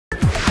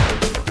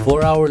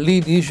For our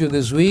lead issue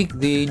this week,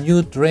 the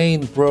new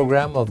train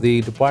program of the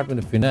Department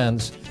of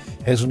Finance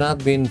has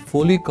not been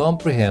fully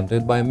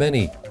comprehended by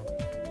many.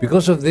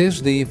 Because of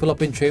this, the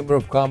Philippine Chamber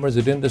of Commerce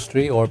and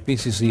Industry, or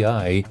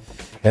PCCI,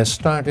 has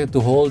started to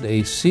hold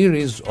a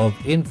series of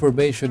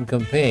information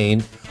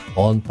campaign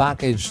on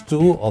Package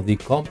 2 of the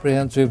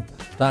Comprehensive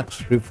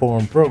Tax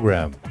Reform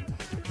Program.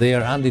 They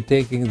are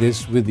undertaking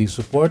this with the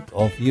support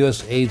of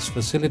USAID's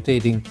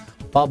Facilitating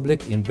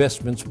Public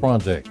Investments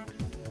Project.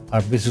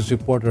 Our business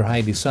reporter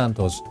Heidi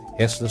Santos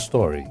has the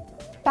story.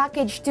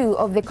 Package 2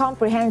 of the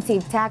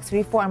Comprehensive Tax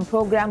Reform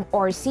Program,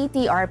 or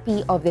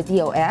CTRP, of the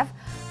DOF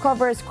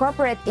covers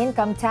corporate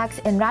income tax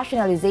and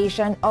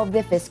rationalization of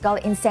the fiscal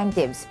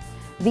incentives.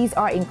 These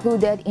are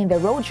included in the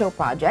Roadshow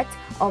project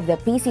of the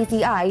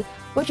PCCI,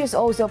 which is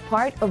also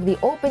part of the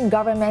Open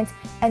Government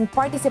and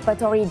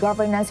Participatory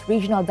Governance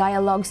Regional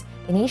Dialogues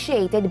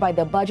initiated by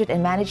the Budget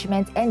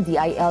Management and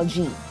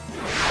DILG.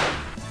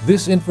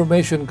 This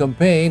information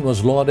campaign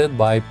was lauded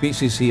by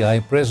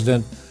PCCI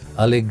President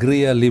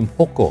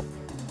AlegriaLimjoco.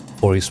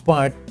 For his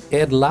part,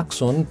 Ed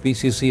Lacson,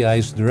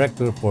 PCCI's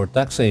Director for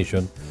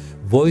Taxation,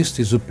 voiced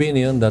his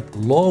opinion that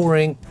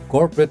lowering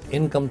corporate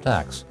income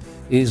tax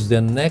is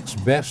the next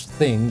best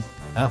thing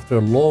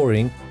after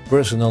lowering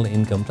personal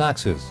income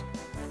taxes.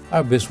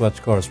 Our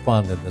Bizwatch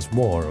correspondent has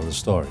more of the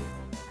story.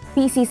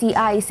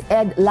 PCCI's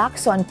Ed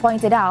Lacson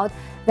pointed out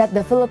that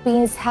the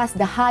Philippines has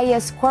the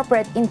highest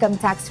corporate income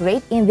tax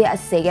rate in the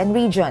ASEAN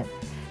region.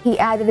 He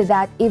added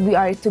that if we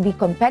are to be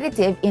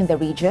competitive in the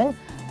region,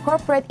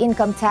 corporate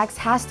income tax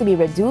has to be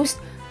reduced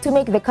to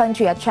make the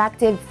country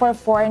attractive for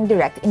foreign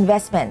direct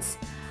investments.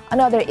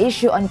 Another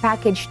issue on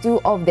Package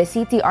 2 of the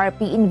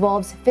CTRP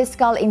involves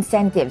fiscal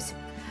incentives.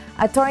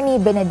 Attorney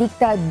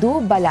Benedicta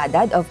Du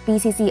Baladad of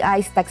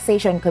PCCI's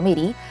Taxation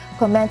Committee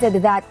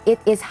commented that it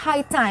is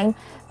high time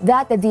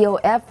that the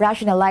DOF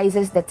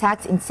rationalizes the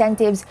tax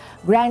incentives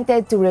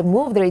granted to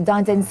remove the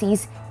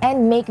redundancies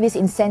and make these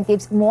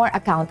incentives more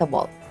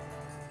accountable.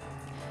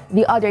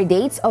 The other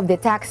dates of the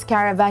tax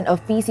caravan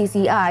of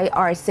PCCI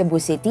are Cebu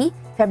City,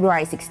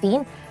 February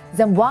 16,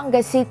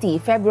 Zamboanga City,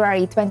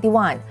 February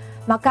 21,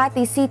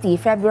 Makati City,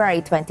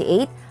 February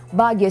 28,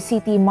 Baguio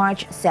City,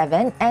 March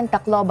 7, and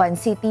Tacloban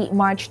City,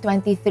 March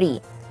 23.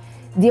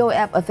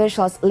 DOF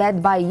officials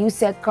led by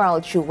Yusek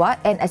Carl Chua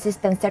and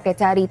Assistant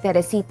Secretary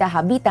Teresita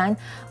Habitan,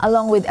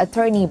 along with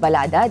Attorney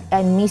Baladad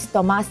and Ms.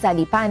 Tomasa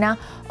Lipana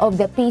of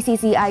the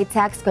PCCI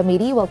Tax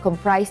Committee, will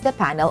comprise the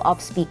panel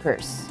of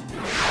speakers.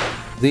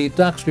 The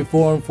Tax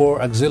Reform for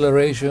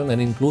Acceleration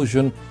and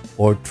Inclusion,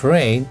 or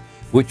TRAIN,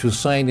 which was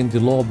signed into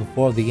law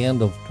before the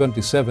end of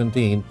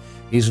 2017,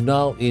 is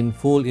now in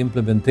full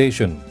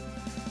implementation.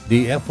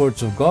 The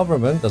efforts of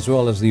government as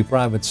well as the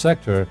private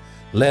sector,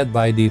 led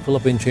by the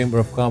Philippine Chamber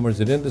of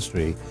Commerce and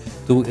Industry,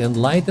 to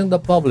enlighten the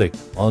public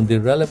on the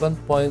relevant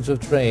points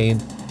of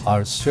TRAIN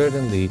are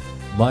certainly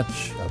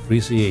much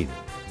appreciated.